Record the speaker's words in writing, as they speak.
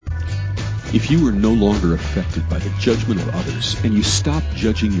If you were no longer affected by the judgment of others and you stopped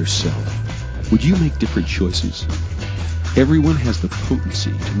judging yourself, would you make different choices? Everyone has the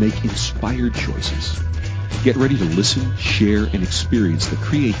potency to make inspired choices. Get ready to listen, share, and experience the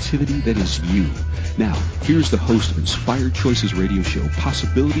creativity that is you. Now, here's the host of Inspired Choices Radio Show,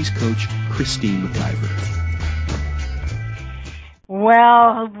 Possibilities Coach, Christine McIver.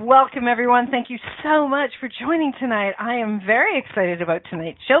 Well, welcome everyone. Thank you so much for joining tonight. I am very excited about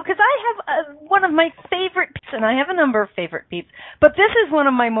tonight's show because I have one of my favorite peeps, and I have a number of favorite peeps, but this is one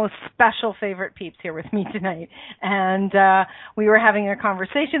of my most special favorite peeps here with me tonight. And we were having a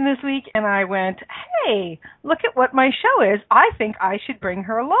conversation this week, and I went, hey, look at what my show is. I think I should bring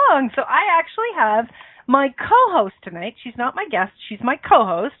her along. So I actually have my co-host tonight. She's not my guest. She's my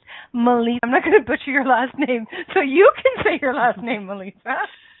co-host, Melissa. I'm not going to butcher your last name, so you can say your last name, Melissa.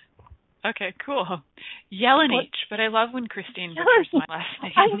 Okay, cool. Jelenic, but I love when Christine butchers my last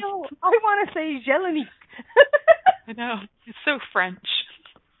name. I know. I want to say Jelenic. I know. It's so French.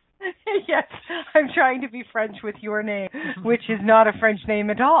 Yes, I'm trying to be French with your name, which is not a French name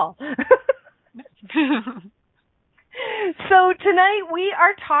at all. So tonight we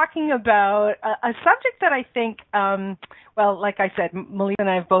are talking about a subject that I think, like I said, Melissa and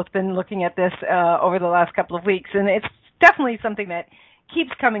I have both been looking at this over the last couple of weeks, and it's definitely something that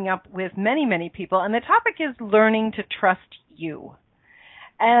keeps coming up with many, many people, and the topic is learning to trust you.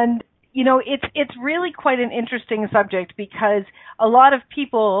 And you know, it's really quite an interesting subject because a lot of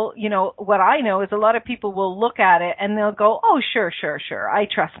people, you know, what I know is a lot of people will look at it and they'll go, oh, sure, I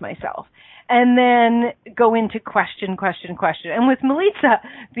trust myself. And then go into question. And with Melissa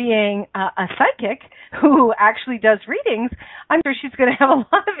being a psychic who actually does readings, I'm sure she's going to have a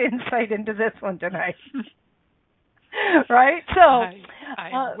lot of insight into this one tonight. Right? So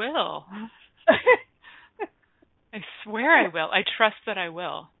I will. I swear I will. I trust that I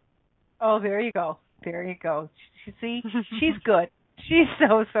will. Oh, there you go. You see, she's good. She's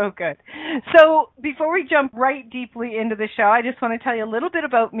so good. So before we jump right deeply into the show, I just want to tell you a little bit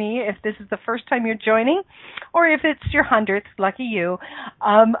about me if this is the first time you're joining or if it's your 100th, lucky you.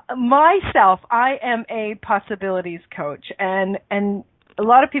 Myself, I am a possibilities coach, and a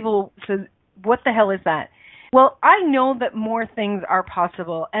lot of people say, what the hell is that? Well, I know that more things are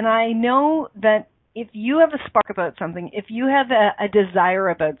possible, and I know that if you have a spark about something, if you have a desire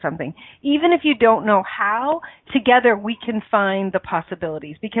about something, even if you don't know how, together we can find the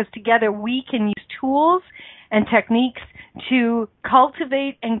possibilities because together we can use tools and techniques to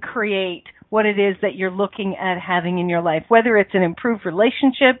cultivate and create what it is that you're looking at having in your life, whether it's an improved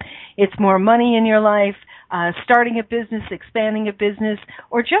relationship, it's more money in your life, starting a business, expanding a business,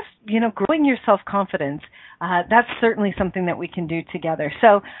 or just, you know, growing your self-confidence. That's certainly something that we can do together.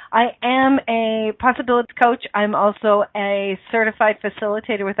 So I am a possibilities coach. I'm also a certified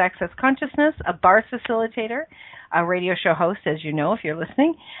facilitator with Access Consciousness, a bars facilitator, a radio show host, as you know, if you're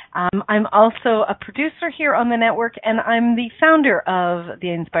listening. I'm also a producer here on the network, and I'm the founder of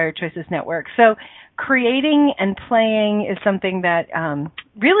the Inspired Choices Network. So creating and playing is something that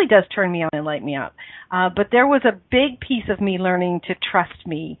really does turn me on and light me up. But there was a big piece of me learning to trust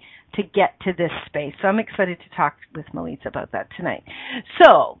me to get to this space. So I'm excited to talk with Melissa about that tonight.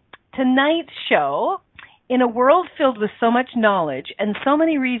 So tonight's show, in a world filled with so much knowledge and so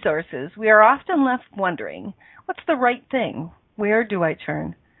many resources, we are often left wondering, what's the right thing? Where do I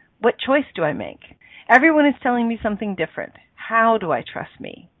turn? What choice do I make? Everyone is telling me something different. How do I trust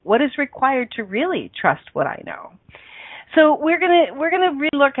me? What is required to really trust what I know? So we're gonna really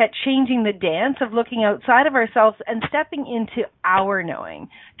look at changing the dance of looking outside of ourselves and stepping into our knowing.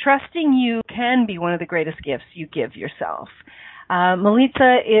 Trusting you can be one of the greatest gifts you give yourself.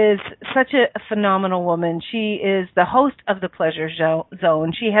 Melissa is such a phenomenal woman. She is the host of the Pleasure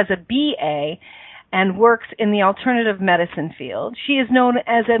Zone. She has a BA and works in the alternative medicine field. She is known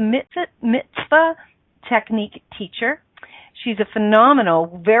as a mitzvah technique teacher. She's a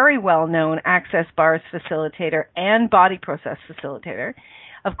phenomenal, very well-known Access Bars facilitator and body process facilitator.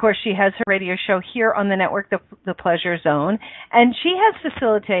 Of course, she has her radio show here on the network, The Pleasure Zone, and she has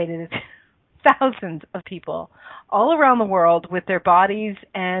facilitated thousands of people all around the world with their bodies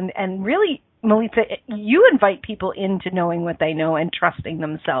and really, Melissa, you invite people into knowing what they know and trusting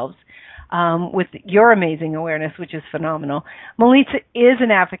themselves with your amazing awareness, which is phenomenal. Melissa is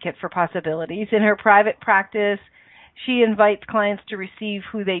an advocate for possibilities. In her private practice, she invites clients to receive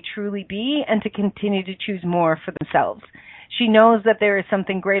who they truly be and to continue to choose more for themselves. She knows that there is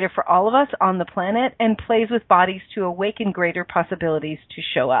something greater for all of us on the planet and plays with bodies to awaken greater possibilities to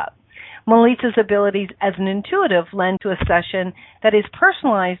show up. Melissa's abilities as an intuitive lend to a session that is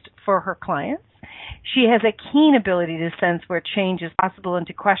personalized for her clients She has a keen ability to sense where change is possible and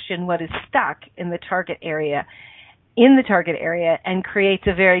to question what is stuck in the target area and creates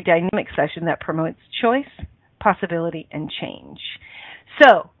a very dynamic session that promotes choice, possibility, and change.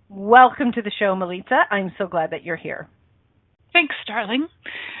 So, welcome to the show, Milica. I'm so glad that you're here. Thanks, darling.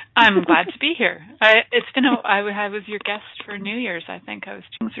 I'm glad to be here. I was your guest for New Year's, I think. I was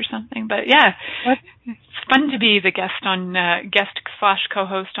doing or something, but yeah, it's fun to be the guest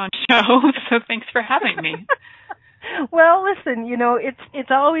co-host on show. So thanks for having me. Well, listen,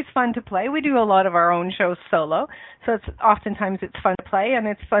 it's always fun to play. We do a lot of our own shows solo, so oftentimes it's fun to play, and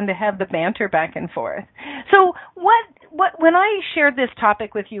it's fun to have the banter back and forth. So, when I shared this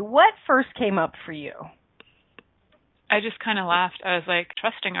topic with you, what first came up for you? I just kind of laughed. I was like,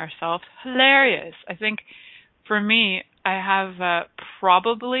 trusting ourselves. Hilarious. I think for me, I have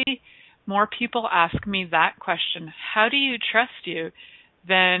probably more people ask me that question, how do you trust you,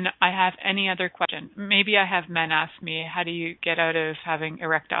 than I have any other question. Maybe I have men ask me, how do you get out of having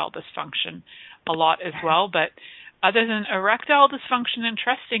erectile dysfunction, a lot as well. But other than erectile dysfunction and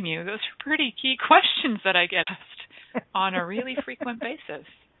trusting you, those are pretty key questions that I get asked on a really frequent basis.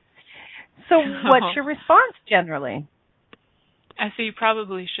 So what's your response generally? I say you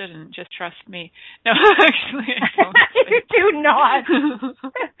probably shouldn't just trust me. No, actually, I don't. You do not.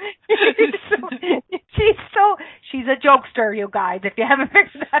 She's a jokester, you guys, if you haven't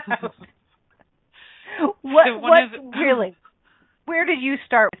figured that out. Really? Where did you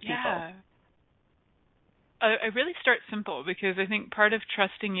start with people? I really start simple because I think part of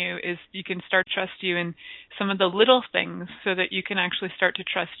trusting you is you can start trust you in some of the little things so that you can actually start to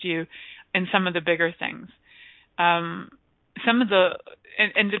trust you in some of the bigger things. And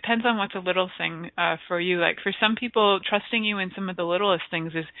depends on what's a little thing for you. Like for some people, trusting you in some of the littlest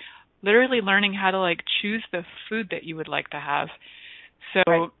things is literally learning how to choose the food that you would like to have. So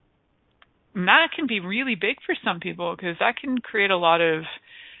right. That can be really big for some people because that can create a lot of,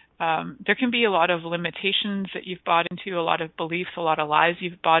 there can be a lot of limitations that you've bought into, a lot of beliefs, a lot of lies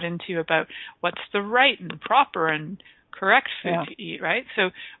you've bought into about what's the right and proper and correct food to eat, right? So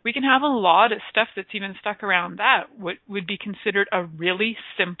we can have a lot of stuff that's even stuck around that would be considered a really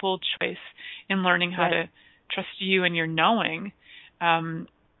simple choice in learning how to trust you and your knowing. And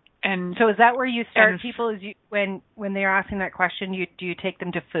so is that where you start people? When they're asking that question, do you take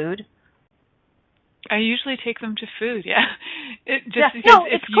them to food? I usually take them to food. Yeah, it's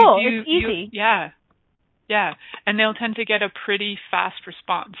cool. It's easy. Yeah, and they'll tend to get a pretty fast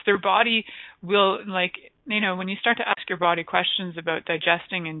response. Their body will when you start to ask your body questions about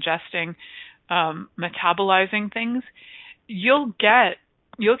digesting, ingesting, metabolizing things, you'll get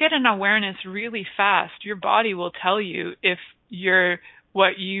an awareness really fast. Your body will tell you if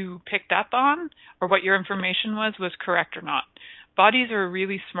what you picked up on or what your information was correct or not. Bodies are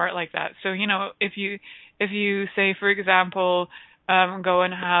really smart like that. So, if you say, for example, go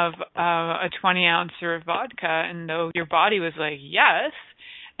and have a 20-ounce of vodka, and though your body was like, yes,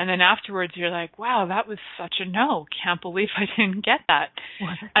 and then afterwards you're like, wow, that was such a no. Can't believe I didn't get that.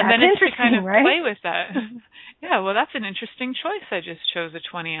 Well, and then it's to kind of right? play with that. Yeah, well, that's an interesting choice. I just chose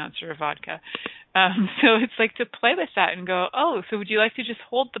a 20-ounce of vodka. So it's to play with that and go, oh, so would you like to just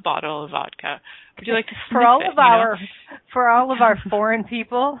hold the bottle of vodka? Would you like to sniff it? For all of our foreign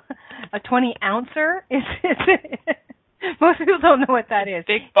people, a 20-ouncer is most people don't know what that is.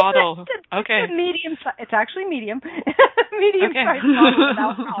 Big bottle. Okay. It's medium. It's actually medium. Medium-sized bottle of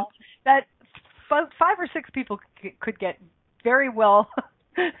alcohol that 5 or 6 people could get very well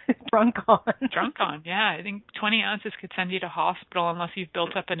drunk on. Yeah. I think 20 ounces could send you to hospital unless you've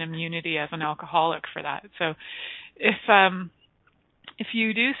built up an immunity as an alcoholic for that. So if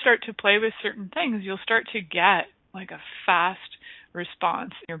you do start to play with certain things, you'll start to get a fast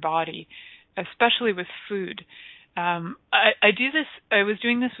response in your body, especially with food. I do this. I was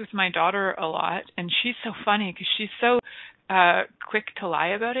doing this with my daughter a lot, and she's so funny because she's so quick to lie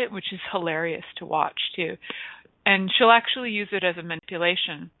about it, which is hilarious to watch too. And she'll actually use it as a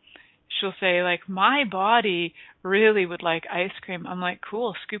manipulation. She'll say, my body really would like ice cream. I'm like,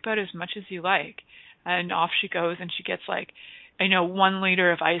 cool, scoop out as much as you like. And off she goes, and she gets 1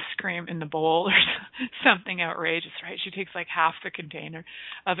 liter of ice cream in the bowl or something outrageous, right? She takes half the container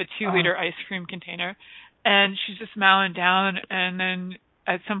of a 2-liter ice cream container. And she's just mowing down, and then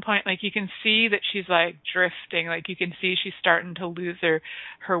at some point, you can see that she's drifting. You can see she's starting to lose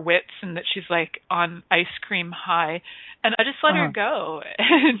her wits, and that she's on ice cream high. And I just let her go,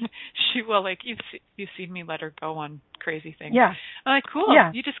 and she will you've seen me let her go on crazy things. Yeah, I'm like, cool.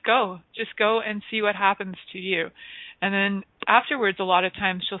 Yeah. You just go and see what happens to you. And then afterwards, a lot of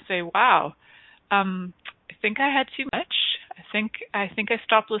times she'll say, wow, I think I had too much. I think I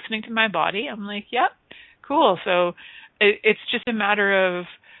stopped listening to my body. I'm like, yep, cool. So it's just a matter of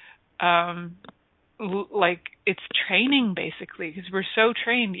like it's training basically, because we're so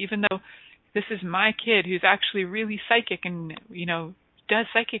trained, even though this is my kid who's actually really psychic and, you know, does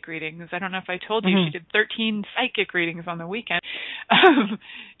psychic readings. I don't know if I told you, she did 13 psychic readings on the weekend.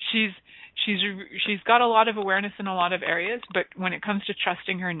 She's got a lot of awareness in a lot of areas, but when it comes to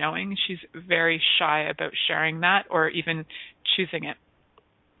trusting her knowing, she's very shy about sharing that or even choosing it.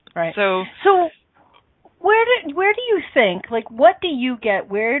 Right. So where do you think, like, what do you get,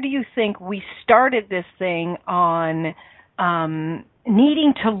 where do you think we started this thing on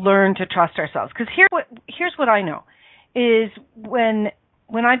needing to learn to trust ourselves? Because here's what I know is when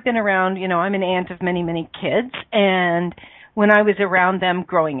I've been around, you know, I'm an aunt of many, many kids, and when I was around them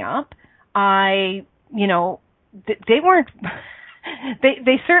growing up, they weren't,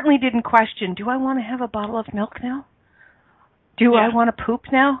 they certainly didn't question, do I want to have a bottle of milk now? Do I want to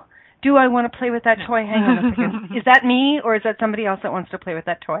poop now? Do I want to play with that toy? Hang on a second. Is that me or is that somebody else that wants to play with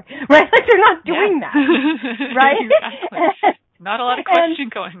that toy? Right? Like they're not doing that. Right? Exactly. Not a lot of question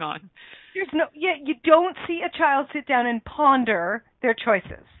going on. You don't see a child sit down and ponder their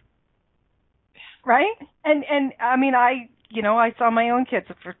choices. Right? And I mean, I saw my own kids.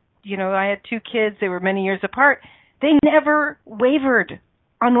 I had two kids. They were many years apart. They never wavered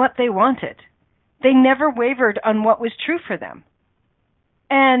on what they wanted. They never wavered on what was true for them.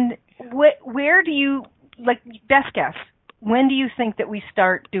 And where do you, like, best guess, when do you think that we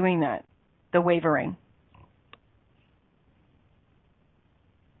start doing that, the wavering?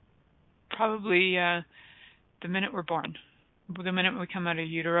 Probably the minute we're born, the minute we come out of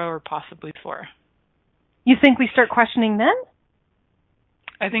utero, or possibly before. You think we start questioning then?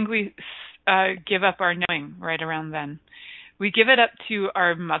 I think we give up our knowing right around then. We give it up to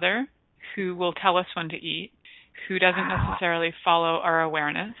our mother, who will tell us when to eat, who doesn't necessarily follow our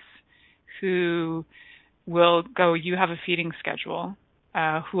awareness, who will go, you have a feeding schedule,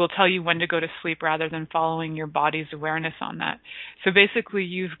 who will tell you when to go to sleep rather than following your body's awareness on that. So basically,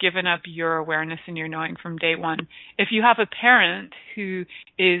 you've given up your awareness and your knowing from day one. If you have a parent who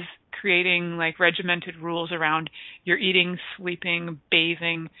is creating like regimented rules around your eating, sleeping,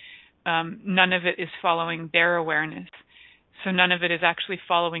 bathing, none of it is following their awareness. So none of it is actually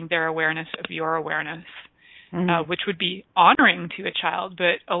following their awareness of your awareness. Which would be honoring to a child,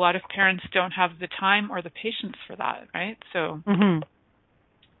 but a lot of parents don't have the time or the patience for that, right? So I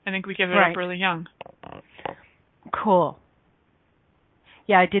think we give it up really young. Cool.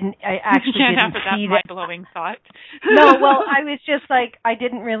 Yeah, I actually didn't see that. Mind-blowing thought. No, well, I was just like, I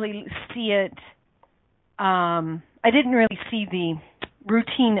didn't really see it. I didn't really see the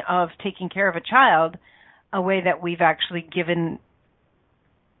routine of taking care of a child a way that we've actually given,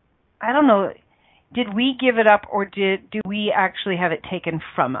 I don't know, did we give it up or do we actually have it taken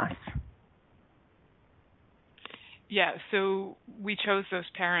from us? Yeah, so we chose those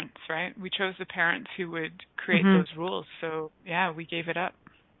parents, right? We chose the parents who would create those rules. So, yeah, we gave it up.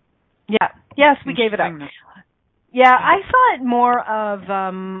 Yeah. Yes, we gave it up. Yeah, I saw it more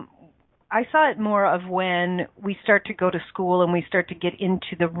of when we start to go to school and we start to get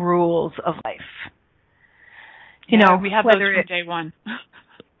into the rules of life. You know, we have those from day one.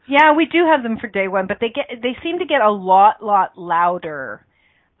 Yeah, we do have them for day one, but they seem to get a lot louder.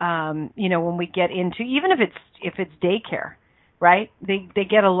 When we get into, even if it's daycare, right? They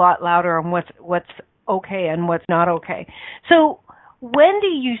get a lot louder on what's okay and what's not okay. So when do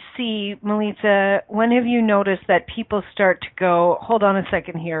you see, Melissa, when have you noticed that people start to go, hold on a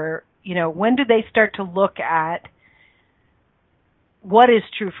second here, when do they start to look at what is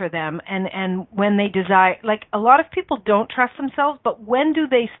true for them and when they desire, like a lot of people don't trust themselves, but when do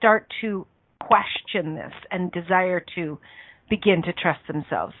they start to question this and desire to begin to trust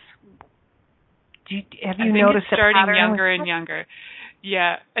themselves? Have you noticed it's starting pattern? Younger and younger.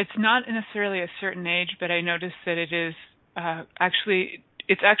 Yeah, it's not necessarily a certain age, but I noticed that it is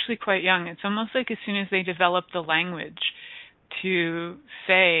it's actually quite young. It's almost like as soon as they develop the language to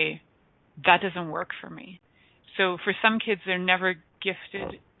say, that doesn't work for me. So for some kids, they're never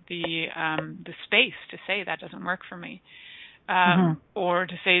gifted the space to say that doesn't work for me. Or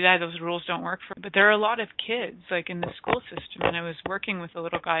to say that those rules don't work for me. But there are a lot of kids, like in the school system, and I was working with a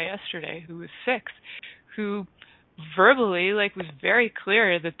little guy yesterday who was 6, who verbally, was very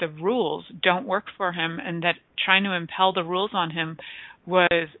clear that the rules don't work for him and that trying to impel the rules on him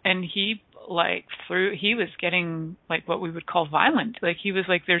was, and he was getting what we would call violent. He was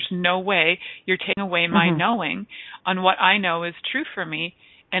like, there's no way you're taking away my knowing on what I know is true for me.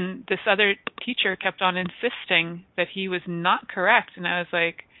 And this other teacher kept on insisting that he was not correct. And I was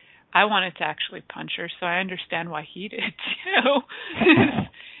like, I wanted to actually punch her, so I understand why he did too.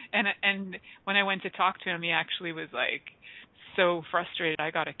 and when I went to talk to him, he actually was like so frustrated.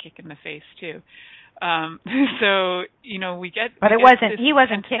 I got a kick in the face too. So we get. But he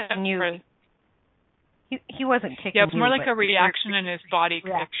wasn't kicking you. For, he wasn't kicking you. Yeah, it's more like a reaction in his body.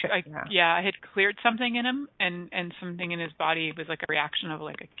 Reaction, I had cleared something in him, and something in his body was like a reaction of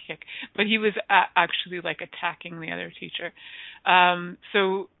like a kick. But he was actually like attacking the other teacher.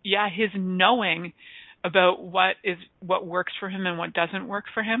 So yeah, his knowing about what works for him and what doesn't work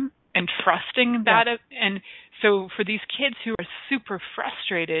for him, and trusting that. And so for these kids who are super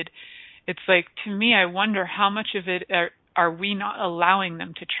frustrated, it's like, to me, I wonder how much of it are we not allowing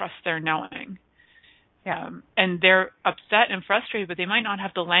them to trust their knowing. Yeah. And they're upset and frustrated, but they might not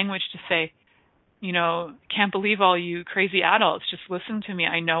have the language to say, can't believe all you crazy adults. Just listen to me.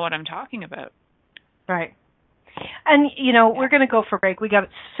 I know what I'm talking about. Right. And, we're going to go for a break. We got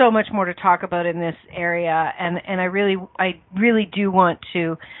so much more to talk about in this area. And I really do want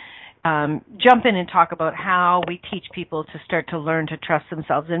to jump in and talk about how we teach people to start to learn to trust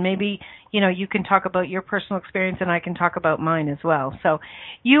themselves. And maybe, you can talk about your personal experience and I can talk about mine as well. So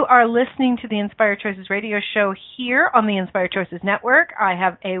you are listening to the Inspired Choices radio show here on the Inspired Choices Network. I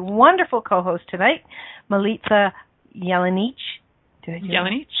have a wonderful co-host tonight, Milica Jelenic.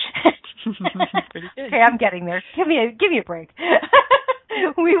 Jelenic? Pretty good. Okay, I'm getting there. Give me a break.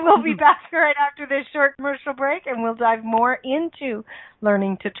 We will be back right after this short commercial break, and we'll dive more into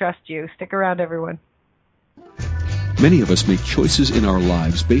learning to trust you. Stick around, everyone. Many of us make choices in our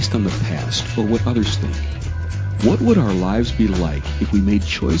lives based on the past or what others think. What would our lives be like if we made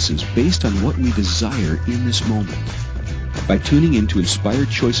choices based on what we desire in this moment? By tuning into Inspired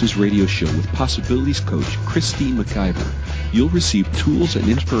Choices radio show with Possibilities coach Christine McIver, you'll receive tools and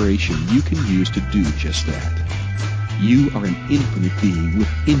inspiration you can use to do just that. You are an infinite being with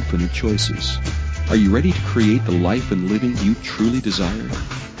infinite choices. Are you ready to create the life and living you truly desire?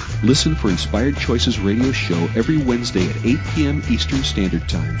 Listen for Inspired Choices radio show every Wednesday at 8 p.m. Eastern Standard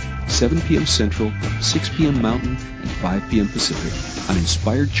Time, 7 p.m. Central, 6 p.m. Mountain, and 5 p.m. Pacific on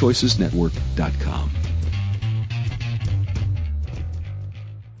InspiredChoicesNetwork.com.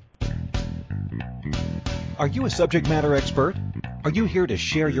 Are you a subject matter expert? Are you here to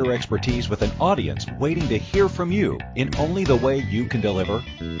share your expertise with an audience waiting to hear from you in only the way you can deliver?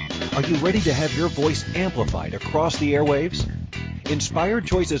 Are you ready to have your voice amplified across the airwaves? Inspired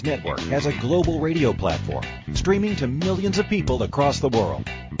Choices Network has a global radio platform streaming to millions of people across the world.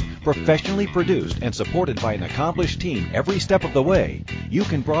 Professionally produced and supported by an accomplished team every step of the way, you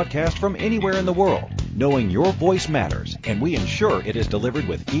can broadcast from anywhere in the world, knowing your voice matters, and we ensure it is delivered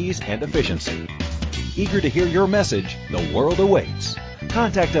with ease and efficiency. Eager to hear your message, the world awaits.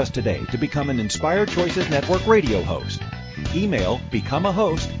 Contact us today to become an Inspired Choices Network radio host. Email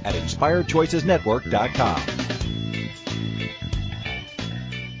becomeahost@inspiredchoicesnetwork.com.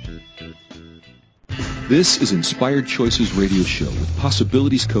 This is Inspired Choices radio show with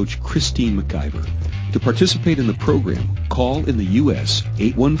Possibilities coach Christine McIver. To participate in the program, call in the U.S.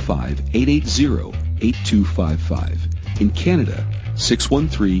 815-880-8255. In Canada,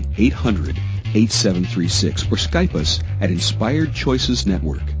 613-800-8736, or Skype us at Inspired Choices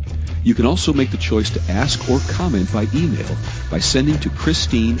Network. You can also make the choice to ask or comment by email by sending to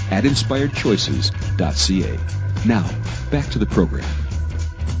Christine@InspiredChoices.ca. Now, back to the program.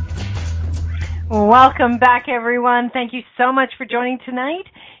 Welcome back, everyone. Thank you so much for joining tonight.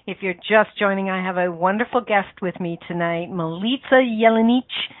 If you're just joining, I have a wonderful guest with me tonight, Milica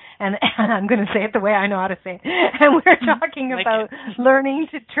Jelenic, and I'm going to say it the way I know how to say it. And we're talking about learning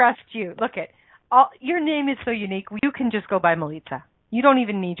to trust you. Look at your name is so unique. You can just go by Milica. You don't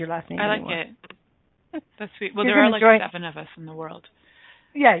even need your last name anymore. I like it. That's sweet. Well, there are like 7 of us in the world.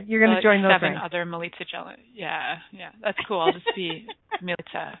 Yeah, you're going to join those 7 other Milica Jelenic. Yeah, that's cool. I'll just be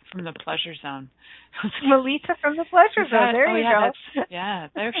Milica from the Pleasure Zone. Milica from the Pleasure Zone. There you go. Yeah,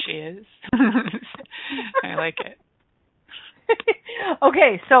 there she is. I like it.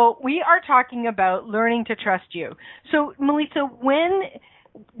 Okay, so we are talking about learning to trust you. So, Milica,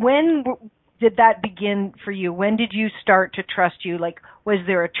 when did that begin for you? When did you start to trust you? Like, was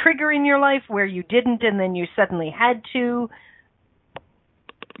there a trigger in your life where you didn't and then you suddenly had to?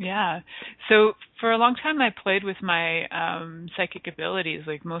 Yeah. So for a long time, I played with my psychic abilities.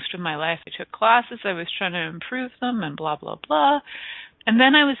 Like most of my life, I took classes. I was trying to improve them and blah, blah, blah. And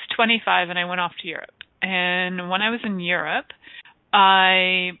then I was 25 and I went off to Europe. And when I was in Europe,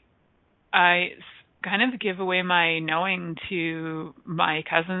 I kind of give away my knowing to my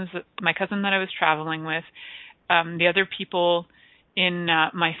cousin that I was traveling with, the other people in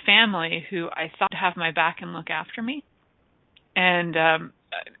my family who I thought to have my back and look after me. And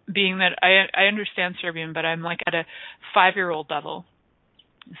being that I understand Serbian, but I'm like at a 5-year-old level.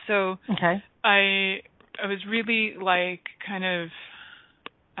 So okay. I was really like kind of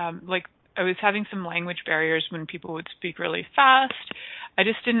like I was having some language barriers when people would speak really fast. I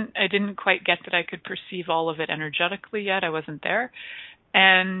didn't quite get that I could perceive all of it energetically yet. I wasn't there.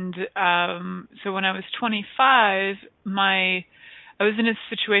 And so when I was 25, I was in a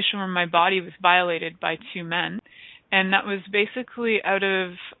situation where my body was violated by 2 men. And that was basically out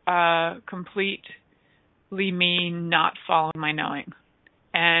of completely me not following my knowing.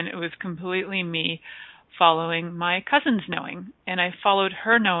 And it was completely me following my cousin's knowing. And I followed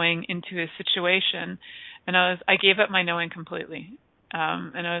her knowing into a situation. And I gave up my knowing completely.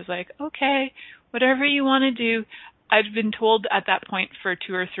 And I was like, okay, whatever you want to do. I'd been told at that point for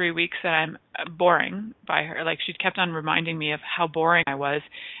 2 or 3 weeks that I'm boring by her. Like, she kept on reminding me of how boring I was,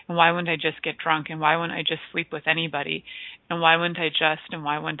 and why wouldn't I just get drunk, and why wouldn't I just sleep with anybody, and why wouldn't I just. And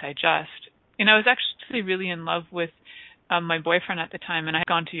I was actually really in love with my boyfriend at the time, and I had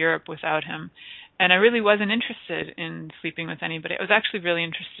gone to Europe without him, and I really wasn't interested in sleeping with anybody. I was actually really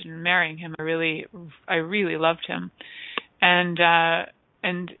interested in marrying him. I really loved him, and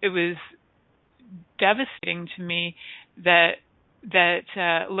it was devastating to me that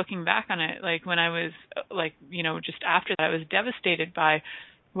looking back on it, like when I was like, just after that, I was devastated by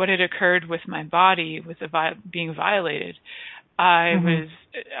what had occurred with my body, with being violated. I was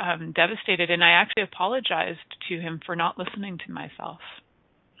devastated, and I actually apologized to him for not listening to myself.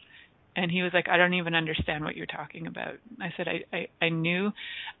 And he was like, I don't even understand what you're talking about. I said, I knew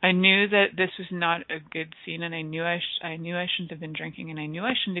that this was not a good scene, and I knew I shouldn't have been drinking, and I knew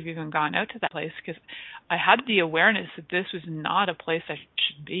I shouldn't have even gone out to that place, because I had the awareness that this was not a place I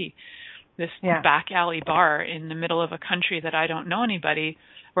should be. This back alley bar in the middle of a country that I don't know anybody,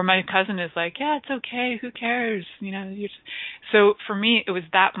 where my cousin is like, yeah, it's okay, who cares? So for me, it was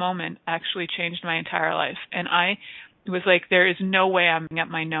that moment actually changed my entire life, and it was like, there is no way I'm going to get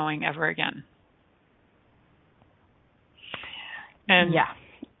my knowing ever again. And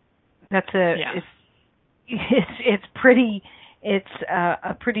that's it's a pretty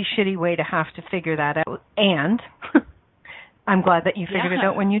shitty way to have to figure that out. And I'm glad that you figured it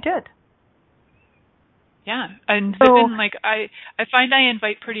out when you did. Yeah, and but then, like, I find I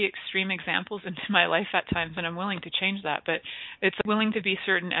invite pretty extreme examples into my life at times, and I'm willing to change that. But it's willing to be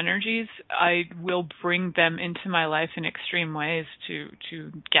certain energies. I will bring them into my life in extreme ways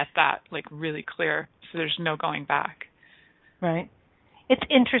to get that, like, really clear, so there's no going back. Right. It's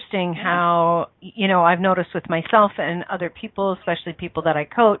interesting how, I've noticed with myself and other people, especially people that I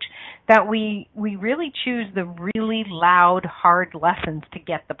coach, that we really choose the really loud, hard lessons to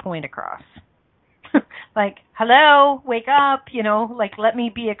get the point across. Like, hello, wake up, like, let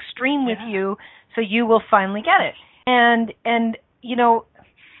me be extreme with you so you will finally get it. And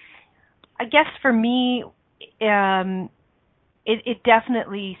I guess for me, it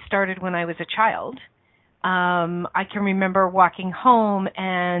definitely started when I was a child. I can remember walking home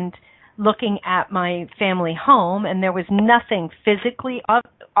and looking at my family home, and there was nothing physically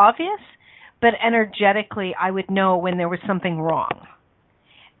obvious, but energetically I would know when there was something wrong.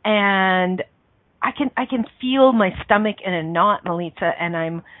 And I can feel my stomach in a knot, Melita,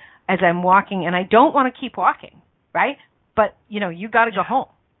 and as I'm walking, and I don't want to keep walking, right? But you got to go home,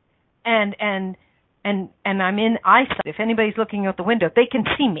 and I'm in eyesight. If anybody's looking out the window, they can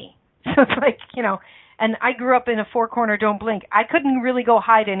see me. So it's like And I grew up in a 4-corner don't blink. I couldn't really go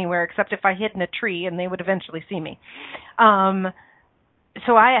hide anywhere except if I hid in a tree, and they would eventually see me.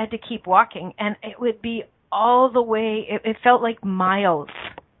 So I had to keep walking, and it would be all the way. It felt like miles.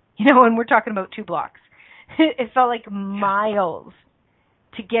 And we're talking about 2 blocks. It felt like miles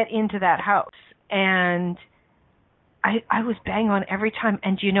to get into that house. And I was bang on every time.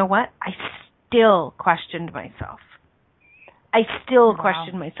 And you know what? I still questioned myself.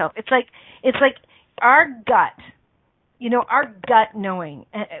 Questioned myself. It's like our gut, our gut knowing,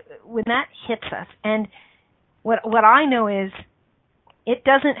 when that hits us. And what I know is it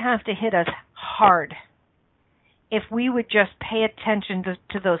doesn't have to hit us hard. If we would just pay attention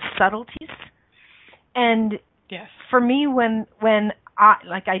to those subtleties. And for me, when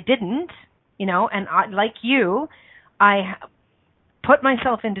I didn't, and like you, I put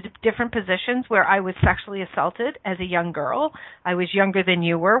myself into different positions where I was sexually assaulted as a young girl. I was younger than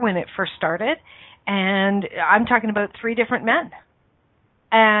you were when it first started. And I'm talking about 3 different men.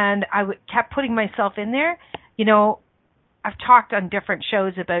 And I kept putting myself in there. I've talked on different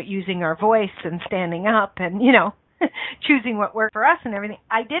shows about using our voice and standing up and, choosing what worked for us and everything.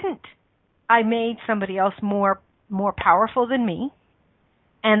 I didn't. I made somebody else more powerful than me,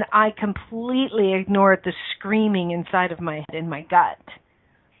 and I completely ignored the screaming inside of my head, in my gut,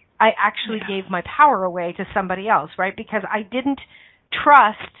 I actually gave my power away to somebody else, right? Because I didn't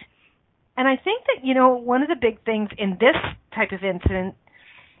trust. And I think that, one of the big things in this type of incident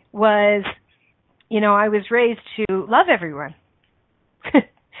was, I was raised to love everyone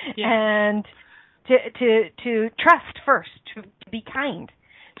and to trust first, to be kind.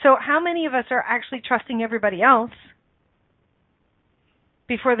 So how many of us are actually trusting everybody else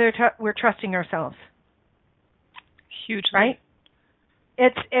before we're trusting ourselves? Hugely. Right?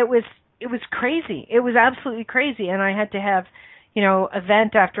 It was crazy. It was absolutely crazy, and I had to have,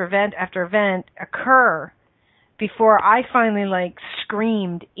 event after event after event occur before I finally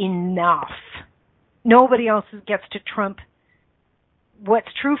screamed enough. Nobody else gets to trump what's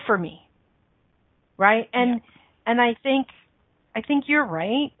true for me. Right? And I think you're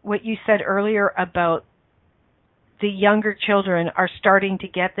right what you said earlier about the younger children are starting to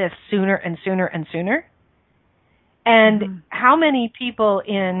get this sooner and sooner and sooner. And how many people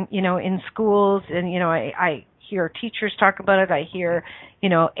in schools, and I hear teachers talk about it, I hear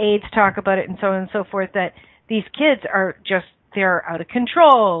aides talk about it, and so on and so forth, that these kids are just, they're out of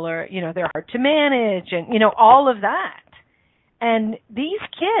control, or they're hard to manage, and all of that. And these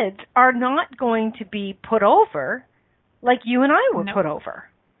kids are not going to be put over like you and I were put over.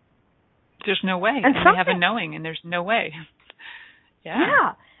 There's no way. And they have a knowing, and there's no way.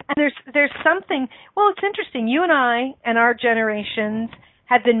 Yeah. And there's something, well, it's interesting. You and I and our generations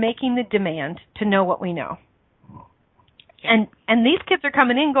have been making the demand to know what we know. And these kids are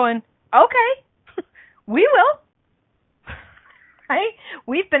coming in going, okay, we will. Right?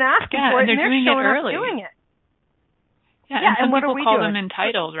 We've been asking for it, and they're doing showing it early. Up doing it. Yeah, and some people call them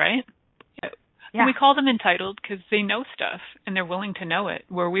entitled, right? Yeah. We call them entitled because they know stuff, and they're willing to know it,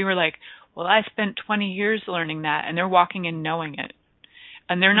 where we were like, well, I spent 20 years learning that, and they're walking in knowing it.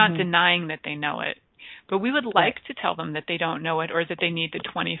 And they're not denying that they know it. But we would like to tell them that they don't know it, or that they need the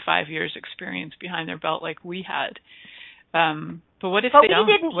 25 years experience behind their belt like we had. But what if they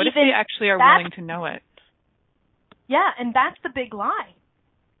don't? What if they actually are willing to know it? Yeah, and that's the big lie.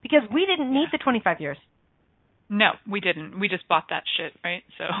 Because we didn't need the 25 years. No, we didn't. We just bought that shit, right?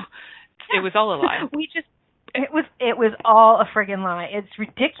 So it was all a lie. It was all a friggin' lie. It's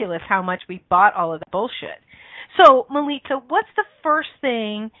ridiculous how much we bought all of the bullshit. So, Melita, what's the first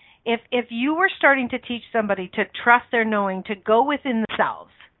thing, if you were starting to teach somebody to trust their knowing, to go within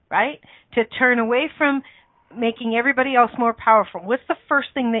themselves, right, to turn away from making everybody else more powerful, what's the first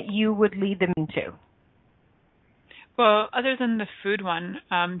thing that you would lead them into? Well, other than the food one,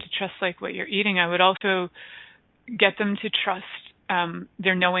 to trust what you're eating, I would also get them to trust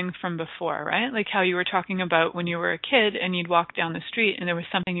their knowing from before, right? Like how you were talking about when you were a kid and you'd walk down the street and there was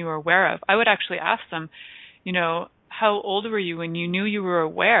something you were aware of. I would actually ask them, how old were you when you knew you were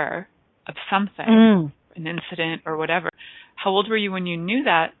aware of something, an incident or whatever? How old were you when you knew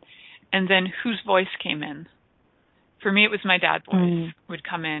that? And then whose voice came in? For me, it was my dad's voice would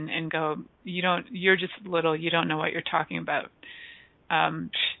come in and go, you're just little, you don't know what you're talking about.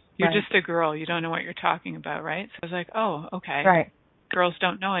 You're just a girl, you don't know what you're talking about, right? So I was like, oh, okay. Right. Girls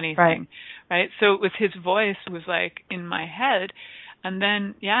don't know anything, right? So it was his voice was in my head. And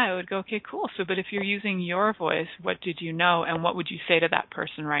then, I would go, okay, cool. So, but if you're using your voice, what did you know, and what would you say to that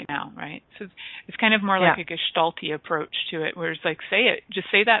person right now, right? So it's kind of more like a Gestalty approach to it, where it's say it, just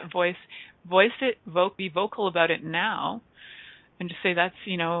say that voice it, be vocal about it now, and just say that's,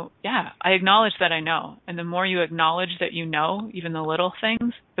 I acknowledge that I know. And the more you acknowledge that you know, even the little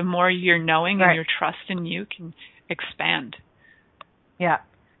things, the more your knowing and your trust in you can expand. Yeah.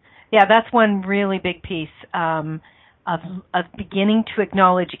 Yeah, that's one really big piece. Of beginning to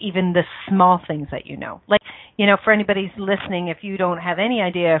acknowledge even the small things that you know. Like, for anybody who's listening, if you don't have any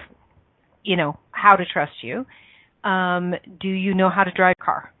idea of, how to trust you, do you know how to drive a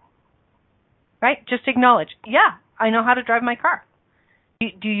car? Right? Just acknowledge, I know how to drive my car.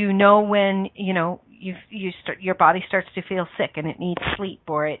 Do you know when, your body starts to feel sick and it needs sleep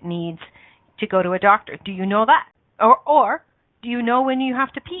or it needs to go to a doctor? Do you know that? Or do you know when you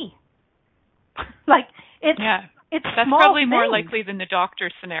have to pee? It's that's probably more likely than the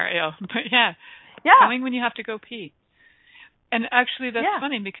doctor scenario, but knowing when you have to go pee. And actually, that's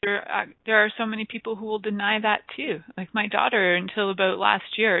funny because there are so many people who will deny that too. Like my daughter, until about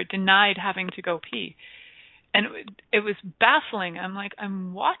last year, denied having to go pee, and it was baffling. I'm like,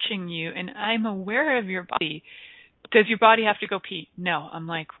 I'm watching you, and I'm aware of your body. Does your body have to go pee? No. I'm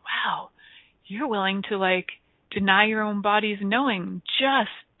like, wow, you're willing to deny your own body's knowing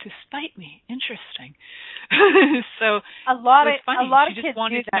just to spite me. Interesting. So a lot of kids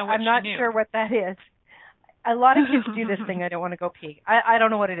do that. I'm not sure what that is. A lot of kids do this thing. I don't want to go pee. I don't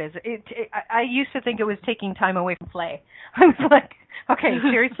know what it is. I used to think it was taking time away from play. I was like, Okay,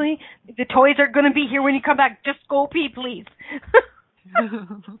 seriously? The toys are going to be here when you come back. Just go pee, please.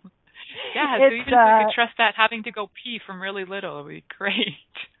 Yeah, so even if we could trust that having to go pee from really little, it would be great.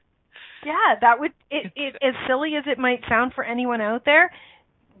 Yeah, that would, as silly as it might sound for anyone out there,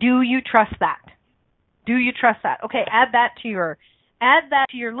 do you trust that? Do you trust that? Okay, add that to your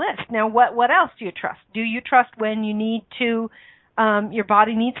list. Now, what else do you trust? Do you trust when you need to, your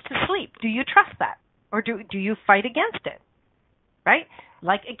body needs to sleep? Do you trust that? Or do you fight against it? Right?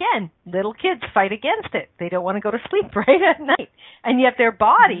 Like, again, little kids fight against it. They don't want to go to sleep right at night. And yet their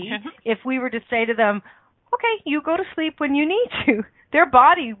body, if we were to say to them, okay, you go to sleep when you need to, their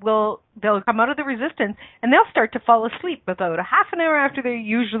body they'll come out of the resistance and they'll start to fall asleep about a half an hour after they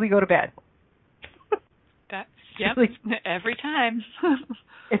usually go to bed. Yep, every time.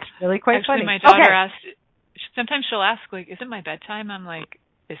 It's really quite funny. Actually, my daughter asked, sometimes she'll ask, like, is it my bedtime? I'm like,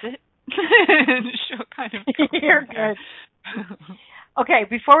 is it? She'll kind of go You're good. Okay,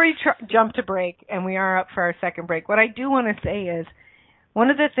 before we jump to break, and we are up for our second break, what I do want to say is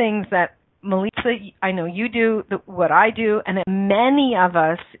one of the things that Melissa, I know you do, what I do, and that many of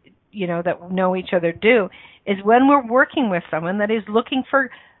us, that know each other do, is when we're working with someone that is looking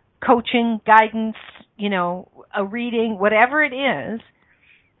for coaching, guidance, a reading, whatever it is,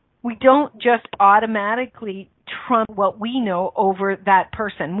 we don't just automatically trump what we know over that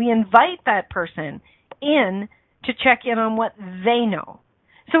person. We invite that person in to check in on what they know.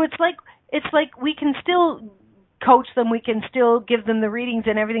 So it's like we can still coach them, we can still give them the readings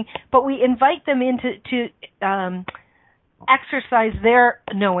and everything, but we invite them in to exercise their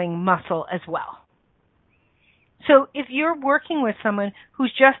knowing muscle as well. So if you're working with someone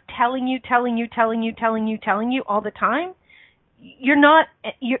who's just telling you all the time,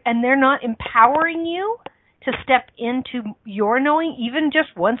 and they're not empowering you to step into your knowing, even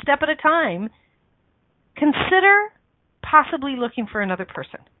just one step at a time, consider possibly looking for another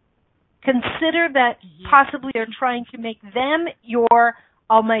person. Consider that possibly they're trying to make them your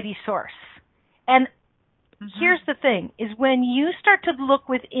almighty source. And here's the thing, is when you start to look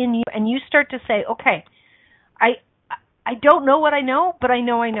within you and you start to say, okay, I don't know what I know, but I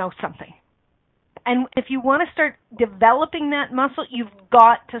know something. And if you want to start developing that muscle, you've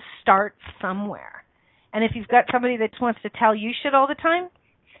got to start somewhere. And if you've got somebody that just wants to tell you shit all the time,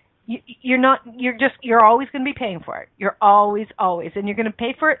 you're always going to be paying for it. You're always, and you're going to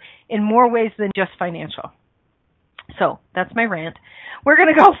pay for it in more ways than just financial. So that's my rant. We're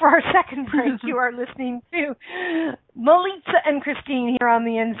going to go for our second break. You are listening to Melissa and Christine here on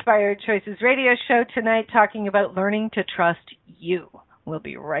the Inspired Choices radio show tonight, talking about learning to trust you. We'll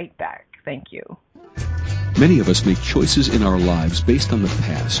be right back. Thank you. Many of us make choices in our lives based on the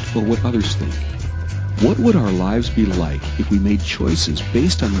past or what others think. What would our lives be like if we made choices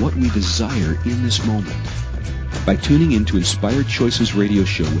based on what we desire in this moment? By tuning in to Inspired Choices radio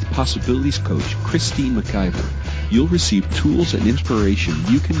show with Possibilities coach Christine McIver, you'll receive tools and inspiration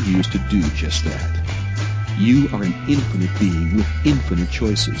you can use to do just that. You are an infinite being with infinite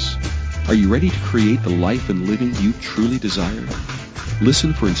choices. Are you ready to create the life and living you truly desire?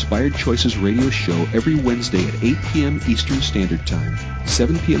 Listen for Inspired Choices radio show every Wednesday at 8 p.m. Eastern Standard Time,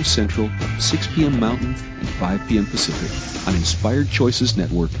 7 p.m. Central, 6 p.m. Mountain, and 5 p.m. Pacific on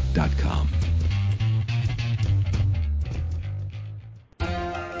InspiredChoicesNetwork.com.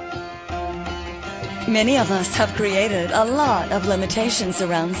 Many of us have created a lot of limitations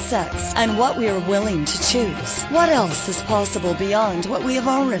around sex and what we are willing to choose. What else is possible beyond what we have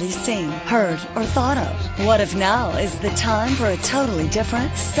already seen, heard, or thought of? What if now is the time for a totally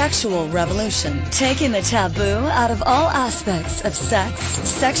different sexual revolution, taking the taboo out of all aspects of sex,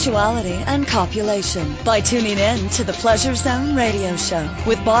 sexuality, and copulation by tuning in to the Pleasure Zone radio show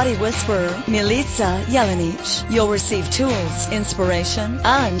with body whisperer Milica Jelenic. You'll receive tools, inspiration,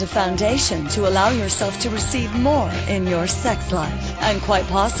 and a foundation to allow yourself to receive more in your sex life and quite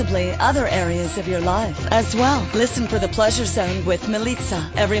possibly other areas of your life as well. Listen for the Pleasure Zone with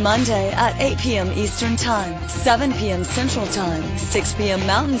Milica every Monday at 8 p.m. Eastern Time, 7 p.m. Central Time, 6 p.m.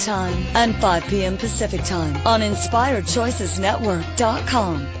 Mountain Time, and 5 p.m. Pacific Time on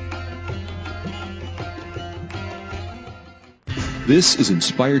InspiredChoicesNetwork.com. This is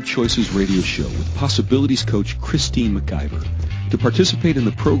Inspired Choices radio show with Possibilities coach Christine McIver. To participate in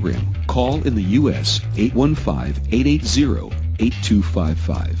the program, call in the U.S.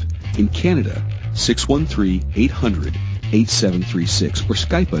 815-880-8255. In Canada, 613-800-8736 or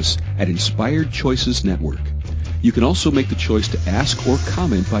Skype us at Inspired Choices Network. You can also make the choice to ask or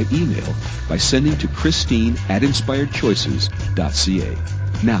comment by email by sending to Christine@InspiredChoices.ca.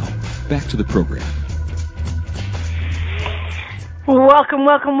 Now, back to the program. Welcome,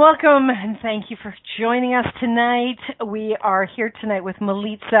 welcome, welcome, and thank you for joining us tonight. We are here tonight with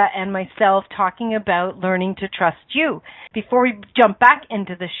Milica and myself talking about learning to trust you. Before we jump back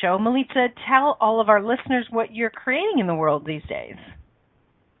into the show, Milica, tell all of our listeners what you're creating in the world these days.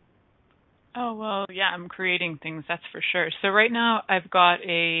 Oh, well, yeah, I'm creating things, that's for sure. So right now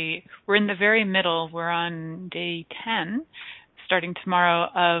we're in the very middle, we're on day 10, starting tomorrow,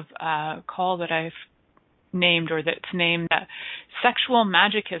 of a call that I've named Sexual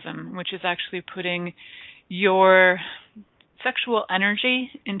Magicism, which is actually putting your sexual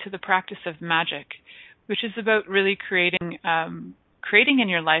energy into the practice of magic, which is about really creating in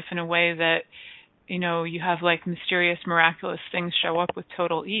your life in a way that, you have like mysterious, miraculous things show up with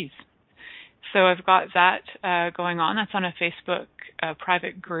total ease. So I've got that going on. That's on a Facebook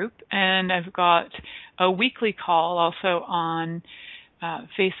private group. And I've got a weekly call also on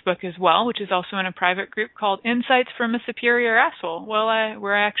Facebook as well, which is also in a private group called Insights from a Superior Asshole. Well,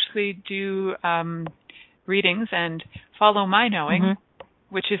 where I actually do readings and follow my knowing,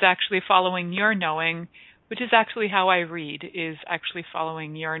 which is actually following your knowing, which is actually how I read, is actually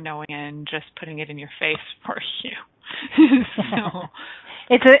following your knowing and just putting it in your face for you. So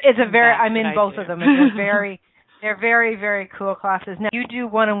it's a very, I'm in both of them. They're very, very cool classes. Now, you do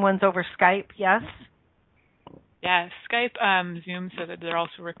one-on-ones over Skype, yes? Yeah, Skype, Zoom, so that they're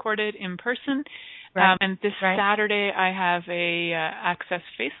also recorded in person. Right. And this Saturday, I have a Access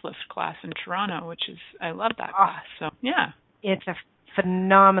Facelift class in Toronto, which is, I love that class. So, yeah. It's a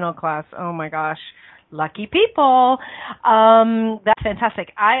phenomenal class. Oh, my gosh. Lucky people. That's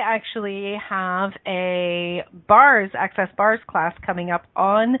fantastic. I actually have a Access Bars class coming up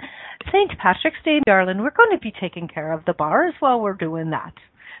on St. Patrick's Day, darling. We're going to be taking care of the bars while we're doing that.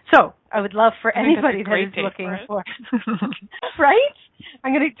 So I would love for anybody that is looking for right?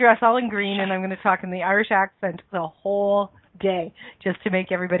 I'm going to dress all in green and I'm going to talk in the Irish accent the whole day just to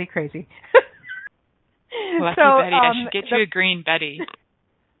make everybody crazy. Lucky Betty. I should get you a green Betty.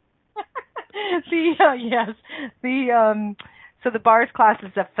 So the bars class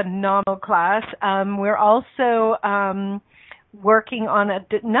is a phenomenal class. We're also working on a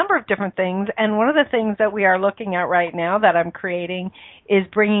number of different things, and one of the things that we are looking at right now that I'm creating is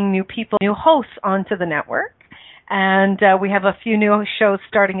bringing new hosts onto the network, and we have a few new shows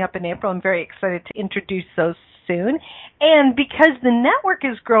starting up in April. I'm very excited to introduce those soon, and because the network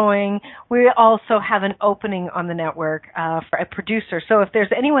is growing, we also have an opening on the network for a producer. So if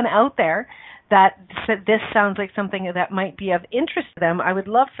there's anyone out there that said this sounds like something that might be of interest to them, I would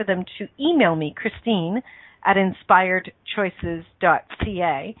love for them to email me, Christine, at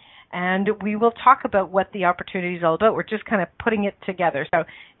inspiredchoices.ca, and we will talk about what the opportunity is all about. We're just kind of putting it together. So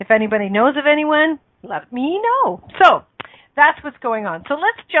if anybody knows of anyone, let me know. So that's what's going on. So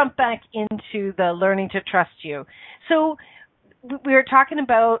let's jump back into the learning to trust you. So we were talking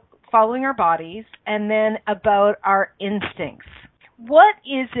about following our bodies and then about our instincts. What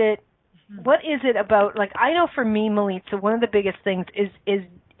is it about, like, I know for me, Milica, one of the biggest things is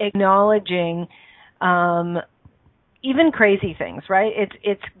acknowledging even crazy things, right?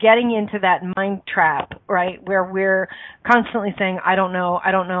 It's getting into that mind trap, right, where we're constantly saying, I don't know,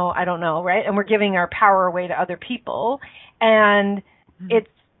 right? And we're giving our power away to other people. And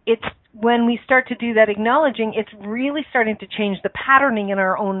it's when we start to do that acknowledging, it's really starting to change the patterning in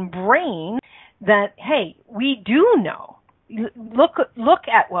our own brain that, hey, we do know. Look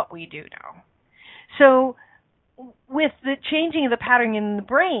at what we do know. So with the changing of the patterning in the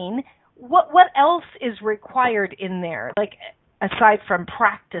brain, what else is required in there, like aside from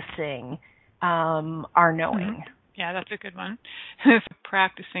practicing our knowing? Yeah, that's a good one.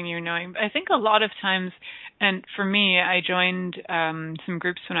 Practicing your knowing. I think a lot of times, and for me, I joined some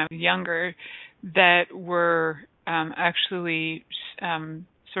groups when I was younger that were actually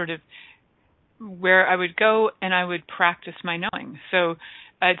sort of where I would go and I would practice my knowing. So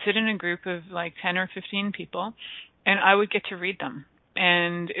I'd sit in a group of like 10 or 15 people, and I would get to read them.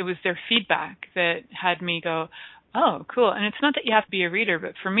 And it was their feedback that had me go, oh, cool. And it's not that you have to be a reader,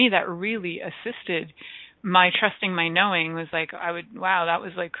 but for me, that really assisted my trusting my knowing. Was like, wow, that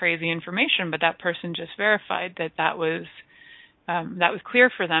was like crazy information, but that person just verified that was clear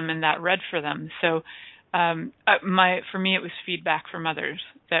for them and that read for them. So for me, it was feedback from others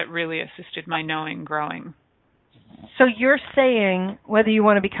that really assisted my knowing growing. So you're saying, whether you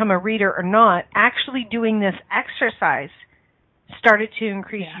want to become a reader or not, actually doing this exercise started to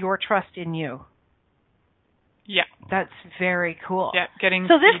increase your trust in you. Yeah. That's very cool. Yeah, getting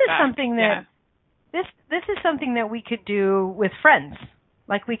so this feedback. Is something that this is something that we could do with friends.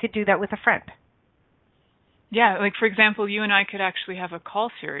 Like we could do that with a friend. Yeah, like for example, you and I could actually have a call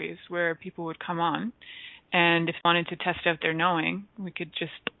series where people would come on And if we wanted to test out their knowing, we could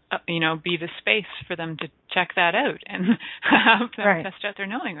just, be the space for them to check that out and have them test out their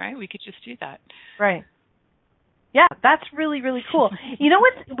knowing, right? We could just do that. Right. Yeah, that's really, really cool. You know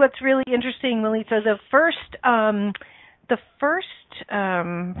what's really interesting, Melissa? The first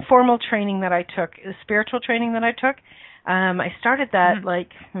formal training that I took, the spiritual training that I took, I started that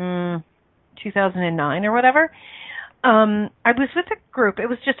 2009 or whatever. I was with a group. It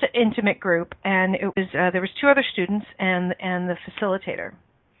was just an intimate group, and it was there was 2 other students and the facilitator.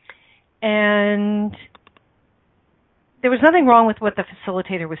 And there was nothing wrong with what the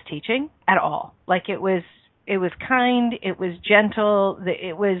facilitator was teaching at all. Like it was kind, it was gentle,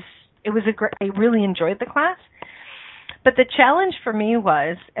 it was I really enjoyed the class. But the challenge for me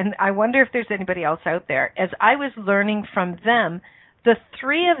was, and I wonder if there's anybody else out there, as I was learning from them, the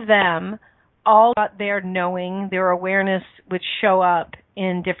 3 of them all got their knowing, their awareness would show up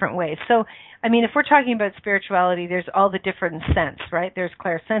in different ways. So, I mean, if we're talking about spirituality, there's all the different sense, right? There's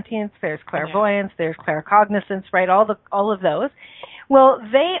clairsentience, there's clairvoyance, there's claircognizance, right? All of those. Well,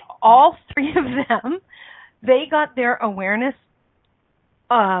 all 3 of them, they got their awareness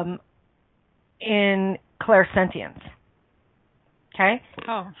in clairsentience. Okay?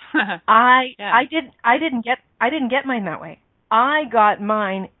 Oh. I didn't get mine that way. I got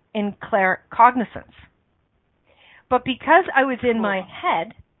mine in claircognizance. But because I was in my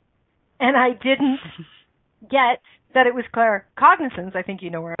head and I didn't get that it was claircognizance, I think you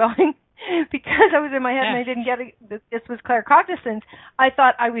know where I'm going, because I was in my head and I didn't get it, that this was claircognizance, I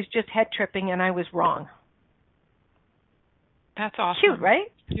thought I was just head tripping and I was wrong. That's awesome. Cute,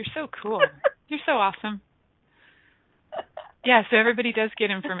 right? You're so cool. You're so awesome. Yeah, so everybody does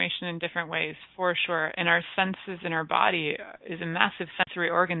get information in different ways, for sure. And our senses in our body is a massive sensory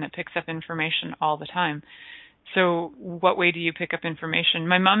organ that picks up information all the time. So what way do you pick up information?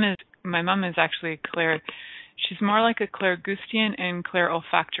 My mom is actually she's more like a clairgustient and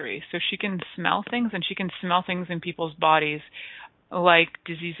clairolfactory. So she can smell things, and she can smell things in people's bodies like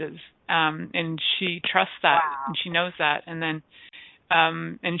diseases. And she trusts that, and she knows that. And then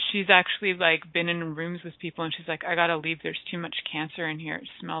and she's actually been in rooms with people, and she's like, I gotta leave. There's too much cancer in here. It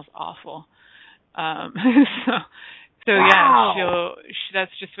smells awful. So yeah,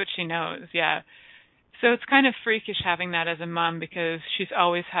 that's just what she knows. Yeah. So it's kind of freakish having that as a mom, because she's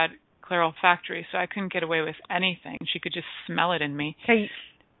always had clairolfactory, so I couldn't get away with anything. She could just smell it in me. Okay.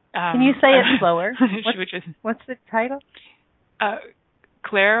 Can you say it slower? What's the title?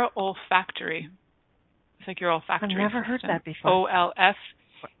 Clairolfactory. It's like your olfactory. I've never heard that before. OLFACTORY.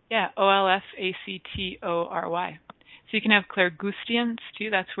 So you can have clairgustance too.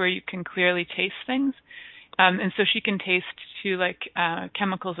 That's where you can clearly taste things. And so she can taste too,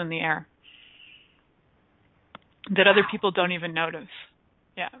 chemicals in the air that other people don't even notice.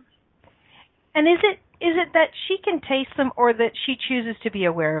 Yeah. And is it that she can taste them, or that she chooses to be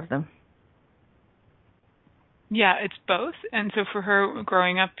aware of them? Yeah, it's both. And so for her,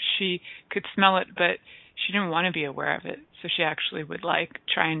 growing up, she could smell it, but she didn't want to be aware of it. So she actually would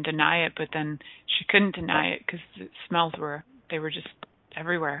try and deny it, but then she couldn't deny it because the smells were just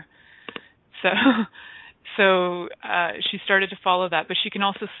everywhere. So she started to follow that, but she can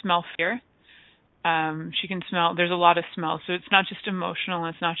also smell fear. She can smell, there's a lot of smells. So it's not just emotional.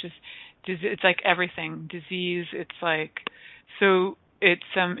 It's not just, it's like everything, disease. It's so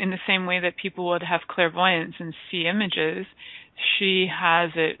it's in the same way that people would have clairvoyance and see images, she has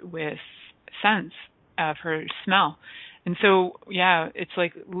it with sense of her smell. And so, yeah, it's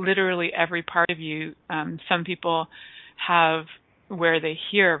literally every part of you. Some people have where they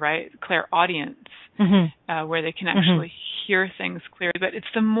hear, right, clairaudience, where they can actually hear things clearly. But it's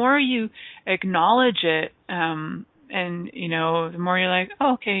the more you acknowledge it, and, the more you're like,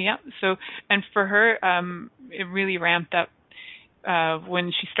 oh, okay, yeah. So, and for her, it really ramped up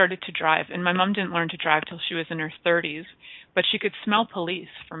when she started to drive. And my mom didn't learn to drive till she was in her 30s, but she could smell police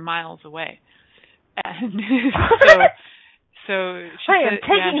from miles away. And so she I am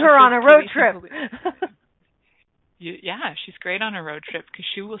taking her on a road trip. Yeah, she's great on a road trip, because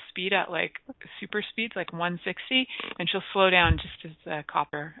she will speed at super speeds, 160, and she'll slow down just as a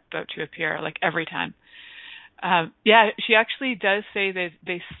cop are about to appear, every time. Yeah, she actually does say that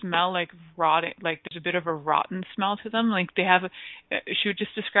they smell like rotting, there's a bit of a rotten smell to them. She would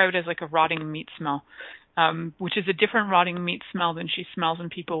just describe it as a rotting meat smell, which is a different rotting meat smell than she smells in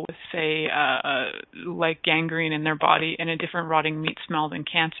people with, say, gangrene in their body, and a different rotting meat smell than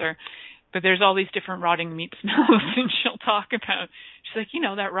cancer. But there's all these different rotting meat smells, and she'll talk about, she's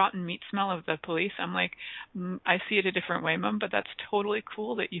like, that rotten meat smell of the police. I'm like, I see it a different way, Mom, but that's totally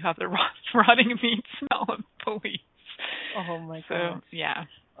cool that you have the rotting meat smell of police. Oh, my gosh. So, yeah.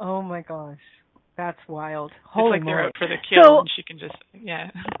 Oh, my gosh. That's wild. Holy moly. They're out for the kill, and she can just,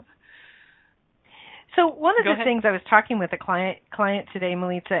 So one of Go the ahead. things, I was talking with a client today,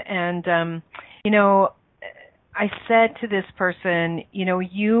 Melissa, and I said to this person,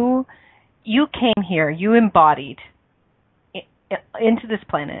 you came here, you embodied into this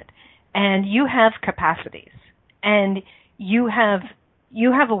planet, and you have capacities, and you have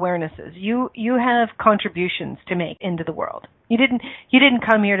awarenesses, you have contributions to make into the world. You didn't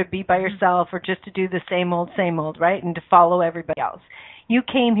come here to be by yourself or just to do the same old, right, and to follow everybody else. You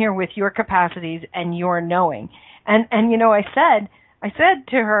came here with your capacities and your knowing. And I said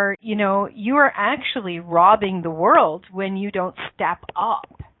to her, you are actually robbing the world when you don't step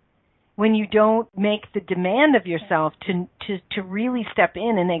up, when you don't make the demand of yourself to really step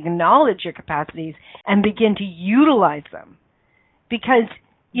in and acknowledge your capacities and begin to utilize them. Because,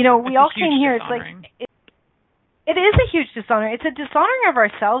 we all came here, it's like, it is a huge dishonor. It's a dishonoring of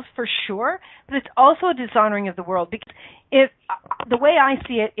ourselves for sure, but it's also a dishonoring of the world, because the way I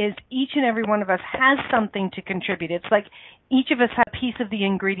see it is each and every one of us has something to contribute. It's like each of us has a piece of the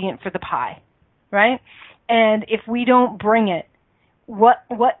ingredient for the pie, right? And if we don't bring it, what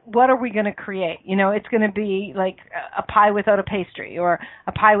are we going to create? It's going to be like a pie without a pastry, or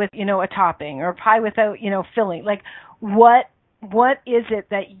a pie with, a topping, or a pie without, filling. Like what is it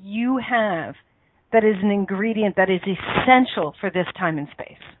that you have that is an ingredient that is essential for this time and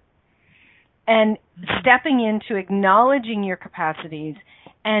space? And stepping into acknowledging your capacities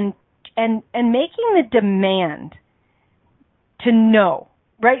and making the demand to know,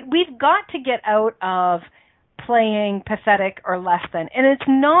 right? We've got to get out of playing pathetic or less than. And it's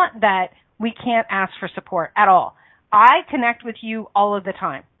not that we can't ask for support at all. I connect with you all of the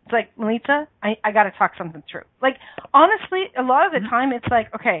time. It's like, Melissa, I got to talk something through. Like, honestly, a lot of the time it's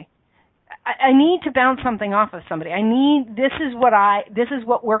like, okay, I need to bounce something off of somebody. This is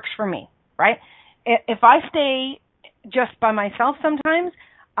what works for me, right? If I stay just by myself sometimes,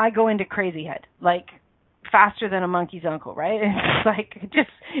 I go into crazy head, like faster than a monkey's uncle, right? It's like,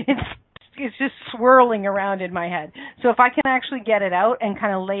 it's just swirling around in my head. So if I can actually get it out and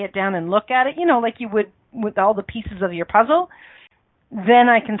kind of lay it down and look at it, like you would with all the pieces of your puzzle, then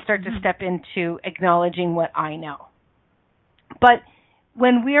I can start to step into acknowledging what I know. But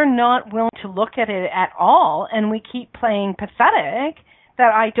when we are not willing to look at it at all, and we keep playing pathetic,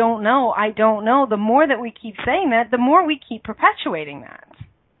 that I don't know, the more that we keep saying that, the more we keep perpetuating that.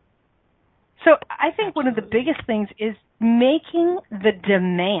 So I think one of the biggest things is making the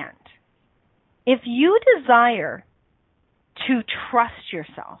demand. If you desire to trust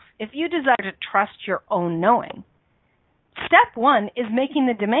yourself, if you desire to trust your own knowing, step one is making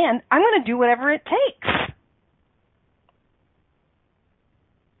the demand, I'm going to do whatever it takes.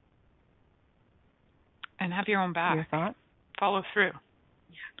 And have your own back. Your thought? Follow through.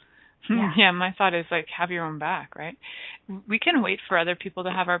 Yeah. Yeah, my thought is like, have your own back, right? We can wait for other people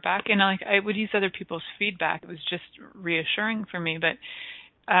to have our back, and like I would use other people's feedback. It was just reassuring for me, but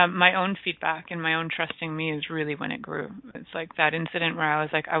my own feedback and my own trusting me is really when it grew. It's like that incident where I was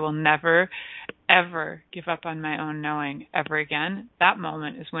like, I will never, ever give up on my own knowing ever again. That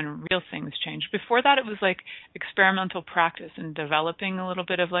moment is when real things changed. Before that, it was like experimental practice and developing a little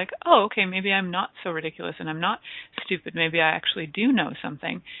bit of like, oh, okay, maybe I'm not so ridiculous and I'm not stupid. Maybe I actually do know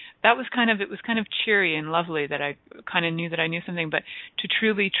something. It was kind of cheery and lovely that I kind of knew that I knew something, but to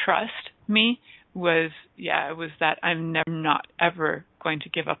truly trust me was that I'm never, not ever going to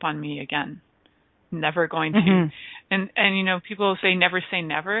give up on me again. Never going to. Mm-hmm. And people say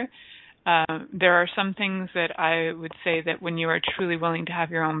never. There are some things that I would say that when you are truly willing to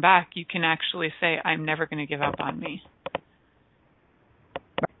have your own back, you can actually say, I'm never going to give up on me.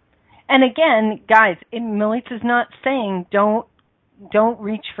 And again, guys, Melissa's not saying don't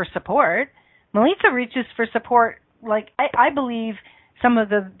reach for support. Melissa reaches for support. Like I believe some of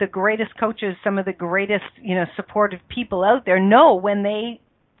the greatest coaches, some of the greatest, supportive people out there know when they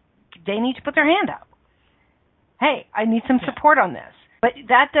need to put their hand up. Hey, I need some support on this. But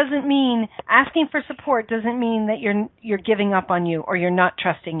that doesn't mean, asking for support doesn't mean that you're giving up on you or you're not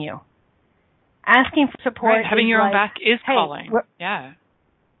trusting you. Asking for support, right, having your own back is calling. Yeah,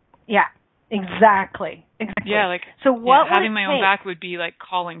 exactly. Yeah, like so what having my own back would be like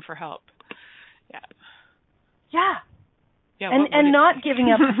calling for help. Yeah, and not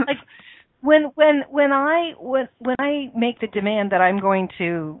giving up. Like when I make the demand that I'm going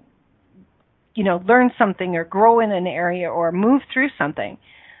to, learn something or grow in an area or move through something,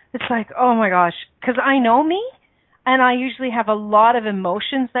 it's like, oh my gosh, because I know me, and I usually have a lot of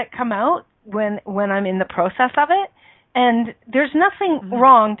emotions that come out when I'm in the process of it, and there's nothing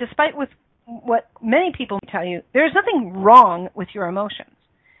wrong, despite with what many people tell you, there's nothing wrong with your emotions.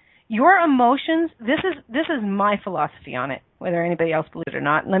 Your emotions, this is my philosophy on it, whether anybody else believes it or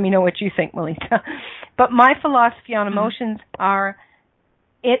not. Let me know what you think, Melissa. But my philosophy on emotions are,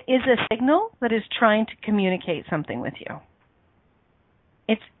 it is a signal that is trying to communicate something with you.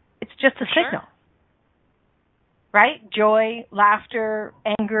 It's just a signal. Right? Joy, laughter,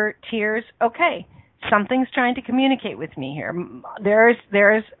 anger, tears. Okay, something's trying to communicate with me here. There's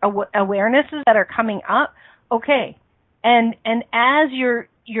awarenesses that are coming up. Okay, and as you're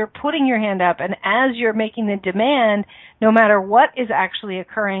putting your hand up, and as you're making the demand, no matter what is actually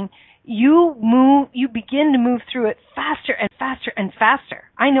occurring, you begin to move through it faster and faster and faster.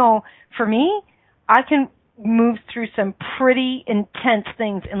 I know for me, I can move through some pretty intense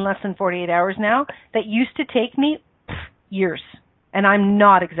things in less than 48 hours now that used to take me years, and I'm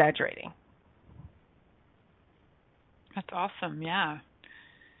not exaggerating. That's awesome, yeah.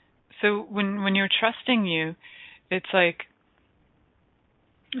 So when you're trusting you, it's like,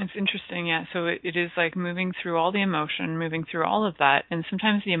 it's interesting, yeah. So it is like moving through all the emotion, moving through all of that, and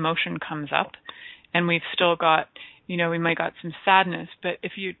sometimes the emotion comes up, and we've still got, we might got some sadness, but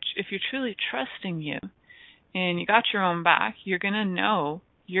if you're truly trusting you, and you got your own back, you're going to know,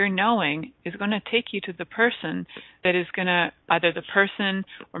 your knowing is going to take you to the person that is going to, either the person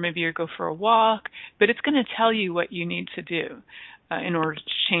or maybe you go for a walk, but it's going to tell you what you need to do in order to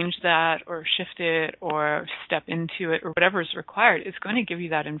change that or shift it or step into it or whatever is required. It's going to give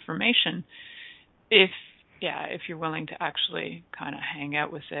you that information if you're willing to actually kind of hang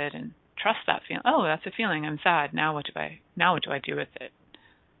out with it and trust that feeling. Oh, that's a feeling. I'm sad. Now what do I do with it?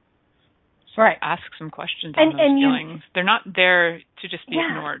 Right. Ask some questions on those feelings. They're not there to just be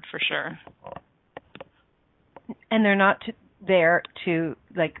ignored, for sure. And they're not there to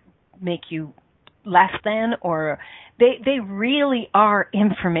make you less than, or they really are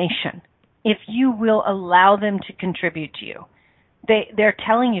information. If you will allow them to contribute to you, they're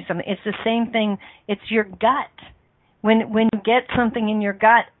telling you something. It's the same thing. It's your gut. When you get something in your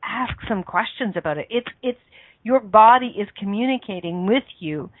gut, ask some questions about it. It's your body is communicating with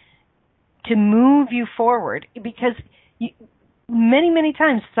you to move you forward, because many, many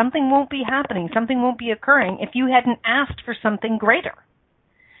times something won't be happening, something won't be occurring if you hadn't asked for something greater.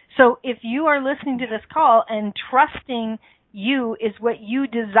 So if you are listening to this call and trusting you is what you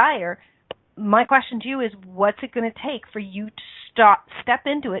desire, my question to you is, what's it going to take for you to step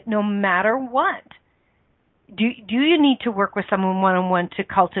into it no matter what? Do you need to work with someone one-on-one to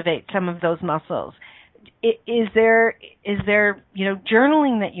cultivate some of those muscles? Is there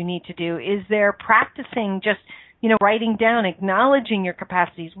journaling that you need to do? Is there practicing just, writing down, acknowledging your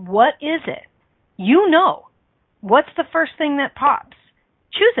capacities? What is it? What's the first thing that pops?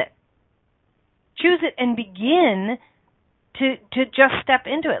 Choose it. Choose it and begin to just step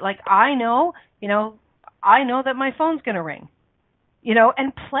into it. Like, I know that my phone's going to ring,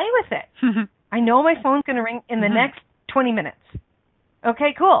 and play with it. I know my phone's going to ring in the next 20 minutes.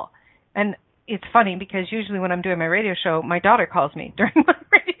 Okay, cool. And it's funny because usually when I'm doing my radio show, my daughter calls me during my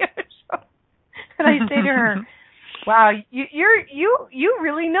radio show, and I say to her, "Wow, you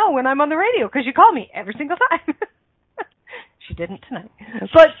really know when I'm on the radio because you call me every single time." She didn't tonight,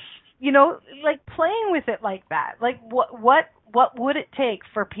 but playing with it like that. Like, what would it take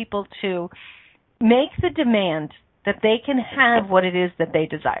for people to make the demand that they can have what it is that they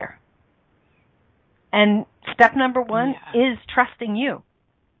desire? And step number one is trusting you.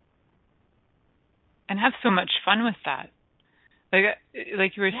 And have so much fun with that.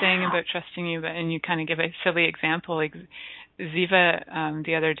 Like you were saying about trusting you, and you kind of give a silly example. Like Ziva,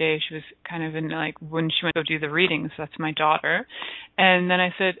 the other day, she was kind of in, when she went to go do the readings, that's my daughter. And then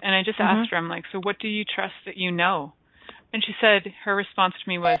I said, and I just asked her, I'm like, so what do you trust that you know? And she said, her response to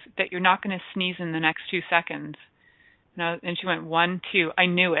me was that you're not going to sneeze in the next 2 seconds. And she went, 1, 2, I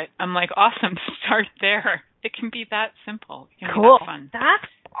knew it. I'm like, awesome, start there. It can be that simple. It can cool. be that fun.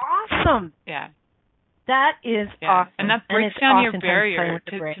 That's awesome. Yeah. That is awesome. And that breaks down your barrier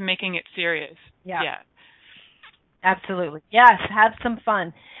to making it serious. Yeah. Absolutely. Yes, have some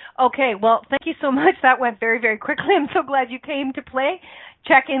fun. Okay, well, thank you so much. That went very, very quickly. I'm so glad you came to play.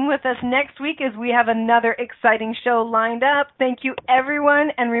 Check in with us next week as we have another exciting show lined up. Thank you,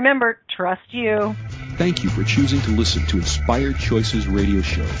 everyone. And remember, trust you. Thank you for choosing to listen to Inspired Choices Radio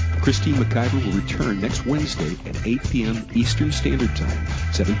Show. Christine McIver will return next Wednesday at 8 p.m. Eastern Standard Time,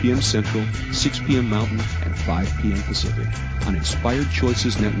 7 p.m. Central, 6 p.m. Mountain, and 5 p.m. Pacific on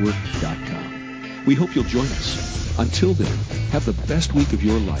InspiredChoicesNetwork.com. We hope you'll join us. Until then, have the best week of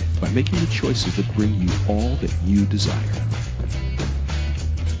your life by making the choices that bring you all that you desire.